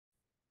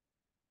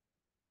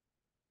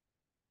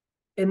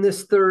In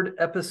this third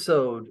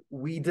episode,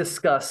 we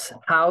discuss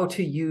how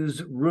to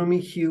use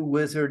REW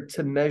Wizard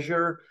to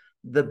measure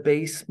the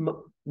bass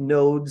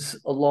nodes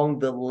along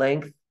the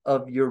length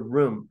of your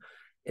room.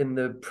 In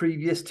the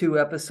previous two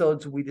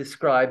episodes, we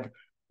described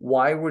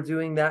why we're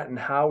doing that and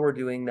how we're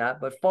doing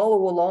that, but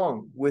follow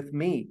along with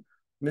me,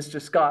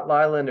 Mr. Scott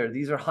Lylander.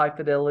 These are high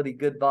fidelity,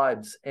 good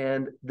vibes,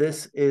 and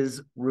this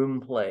is Room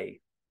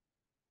Play.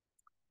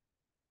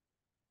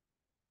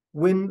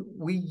 When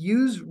we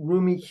use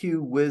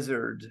REW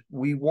Wizard,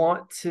 we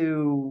want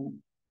to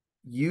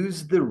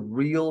use the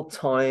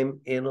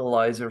real-time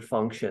analyzer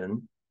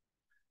function,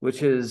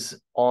 which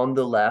is on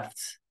the left,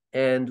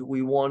 and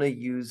we want to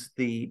use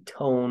the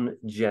tone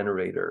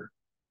generator.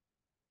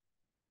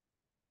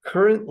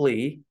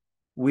 Currently,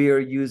 we are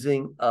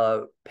using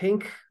a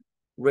pink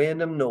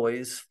random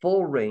noise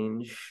full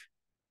range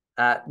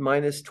at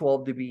minus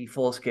 12 dB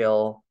full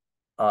scale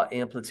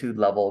amplitude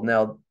level.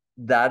 Now,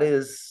 that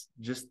is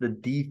just the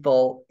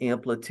default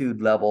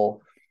amplitude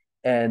level,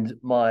 and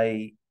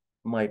my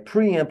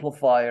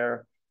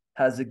preamplifier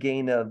has a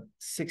gain of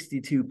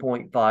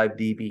 62.5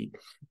 dB.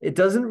 It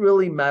doesn't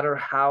really matter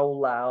how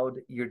loud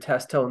your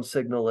test tone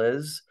signal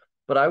is,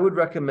 but I would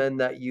recommend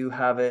that you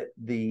have it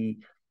the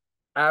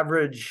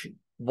average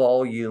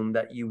volume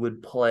that you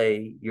would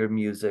play your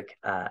music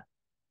at.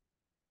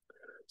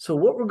 So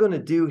what we're going to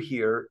do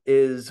here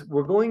is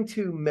we're going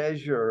to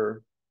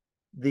measure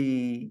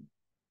the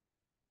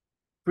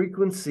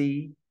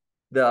frequency,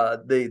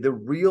 the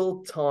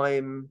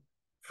real-time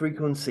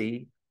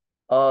frequency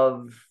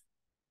of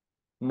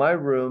my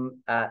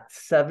room at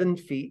 7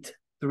 feet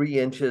 3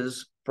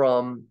 inches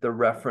from the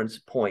reference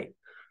point.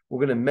 We're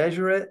going to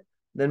measure it,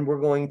 then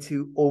we're going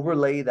to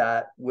overlay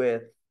that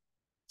with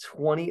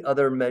 20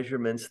 other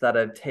measurements that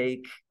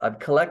I've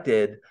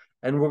collected,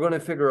 and we're going to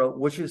figure out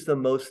which is the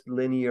most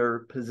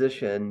linear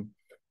position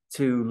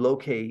to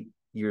locate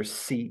your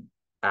seat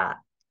at.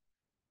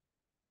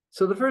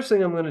 So the first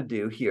thing I'm going to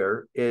do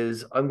here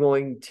is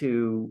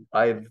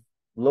I've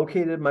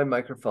located my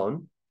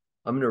microphone.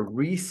 I'm going to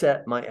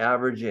reset my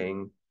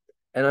averaging,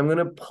 and I'm going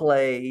to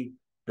play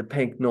the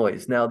pink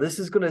noise. Now, this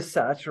is going to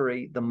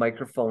saturate the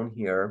microphone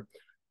here,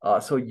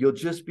 so you'll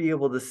just be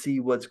able to see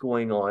what's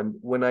going on.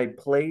 When I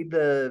play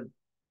the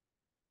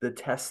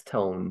test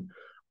tone,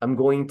 I'm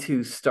going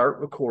to start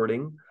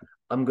recording.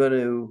 I'm going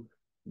to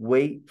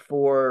wait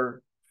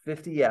for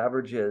 50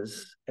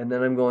 averages, and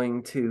then I'm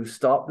going to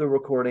stop the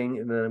recording,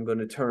 and then I'm going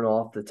to turn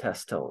off the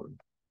test tone.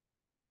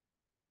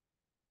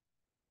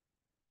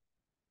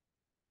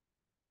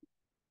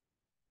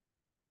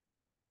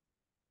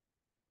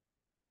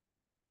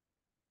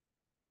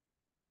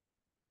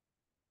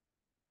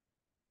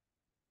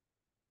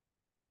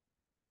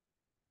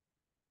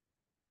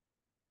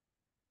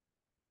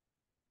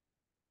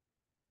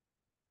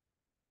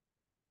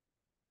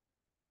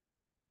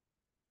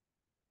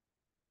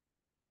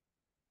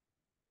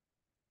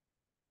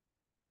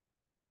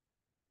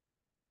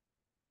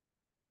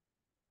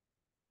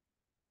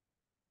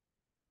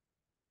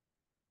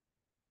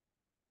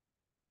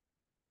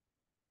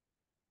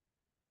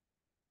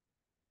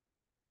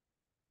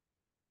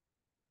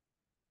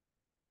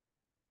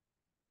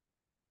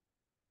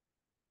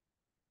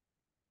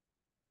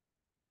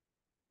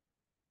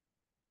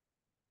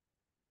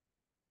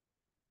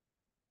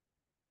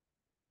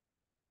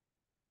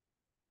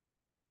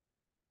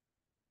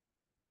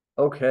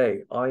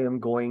 Okay, I am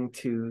going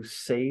to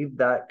save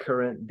that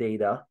current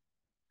data,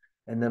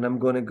 and then I'm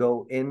going to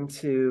go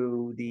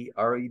into the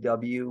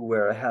REW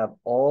where I have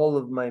all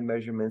of my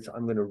measurements.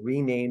 I'm going to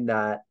rename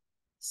that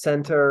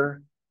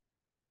center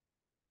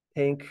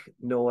pink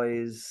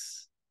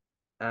noise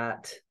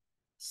at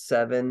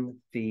 7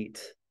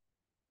 feet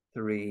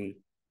 3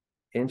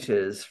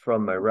 inches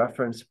from my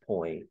reference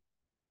point.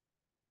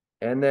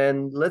 And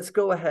then let's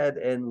go ahead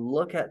and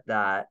look at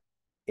that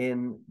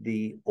in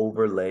the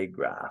overlay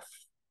graph.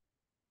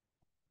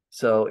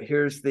 So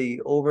here's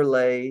the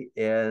overlay,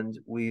 and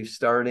we're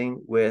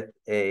starting with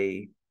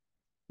the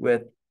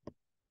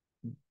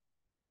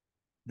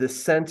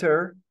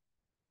center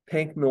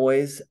pink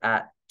noise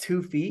at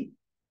 2 feet,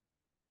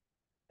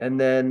 and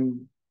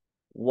then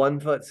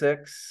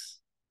 1'6",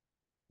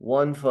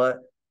 1 foot,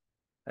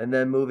 and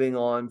then moving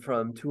on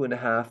from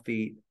 2.5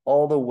 feet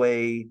all the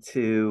way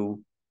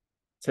to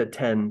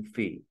 10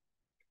 feet.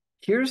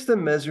 Here's the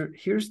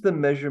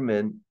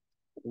measurement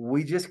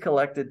we just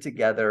collected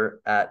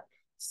together at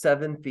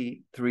 7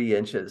 feet 3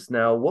 inches.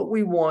 Now, what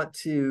we want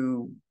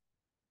to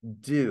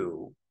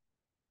do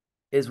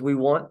is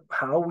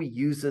how we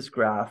use this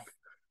graph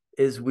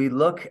is we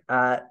look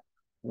at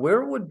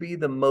where would be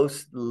the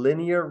most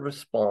linear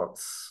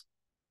response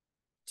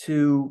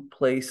to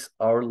place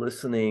our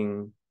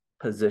listening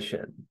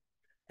position.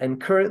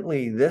 And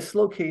currently, this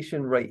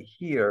location right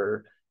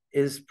here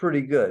is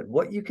pretty good.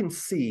 What you can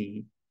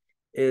see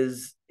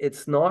is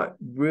it's not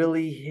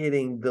really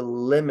hitting the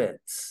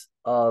limits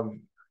of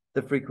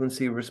the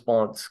frequency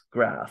response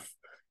graph.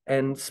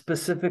 And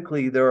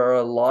specifically, there are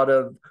a lot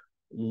of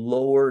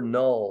lower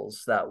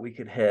nulls that we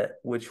could hit,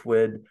 which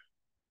would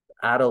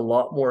add a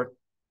lot more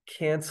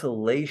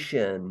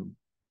cancellation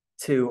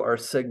to our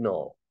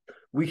signal.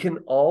 We can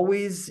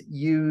always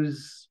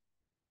use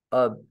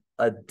a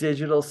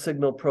digital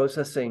signal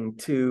processing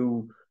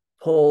to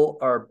pull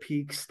our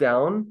peaks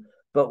down,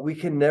 but we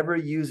can never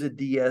use a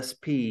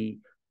DSP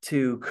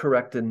to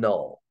correct a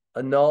null.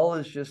 A null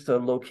is just a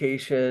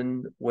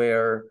location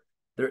where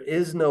there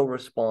is no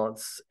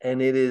response,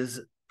 and it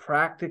is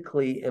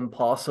practically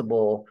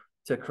impossible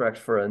to correct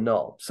for a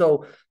null.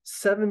 So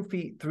 7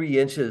 feet 3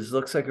 inches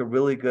looks like a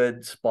really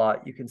good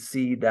spot. You can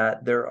see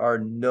that there are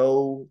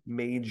no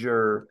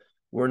major,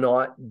 we're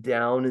not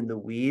down in the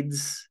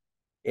weeds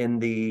in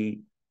the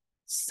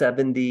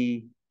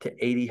 70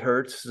 to 80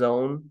 hertz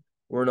zone.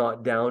 We're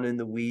not down in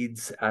the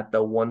weeds at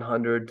the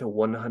 100 to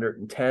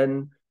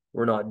 110.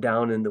 We're not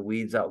down in the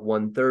weeds at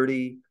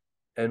 130.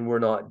 And we're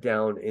not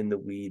down in the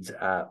weeds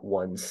at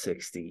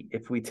 160.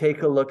 If we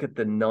take a look at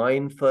the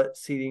 9-foot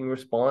seating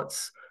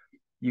response,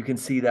 you can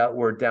see that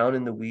we're down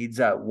in the weeds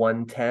at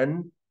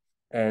 110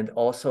 and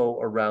also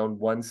around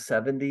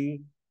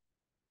 170.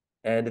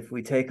 And if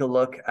we take a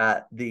look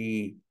at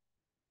the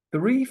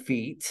 3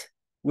 feet,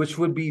 which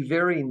would be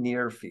very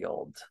near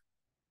field,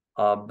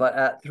 but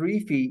at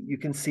 3 feet, you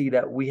can see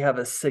that we have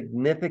a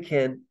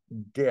significant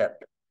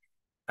dip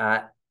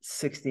at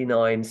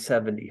 69,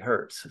 70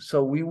 hertz.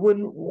 So we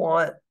wouldn't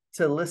want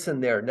to listen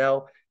there.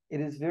 Now,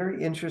 it is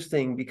very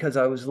interesting because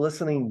I was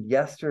listening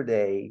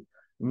yesterday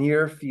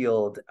near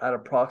field at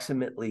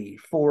approximately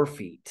 4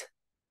 feet.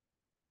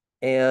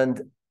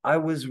 And I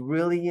was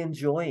really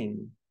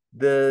enjoying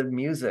the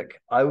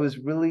music. I was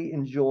really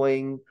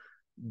enjoying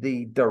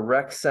the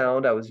direct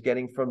sound I was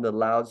getting from the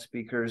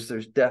loudspeakers.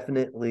 There's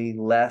definitely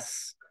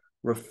less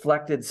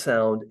reflected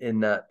sound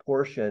in that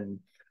portion.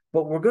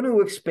 But we're going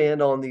to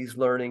expand on these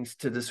learnings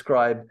to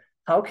describe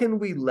how can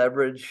we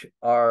leverage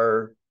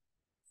our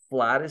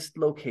flattest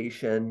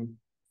location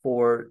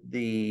for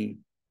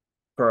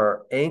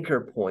our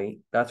anchor point.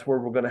 That's where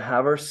we're going to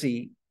have our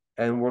seat,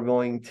 and we're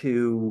going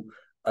to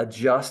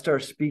adjust our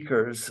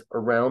speakers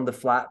around the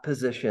flat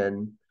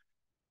position.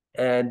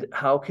 And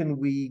how can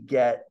we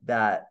get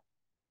that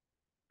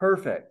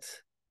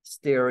perfect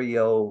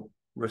stereo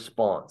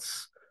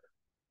response?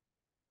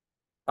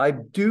 I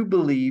do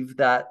believe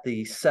that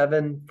the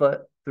 7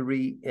 foot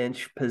 3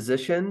 inch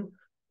position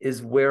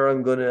is where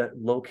I'm going to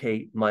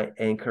locate my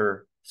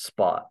anchor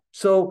spot.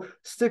 So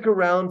stick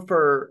around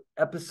for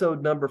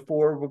episode number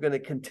 4. We're going to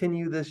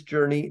continue this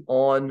journey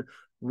on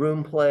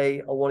room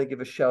play. I want to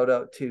give a shout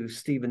out to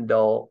Stephen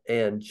Dahl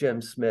and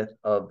Jim Smith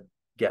of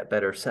Get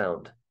Better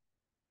Sound.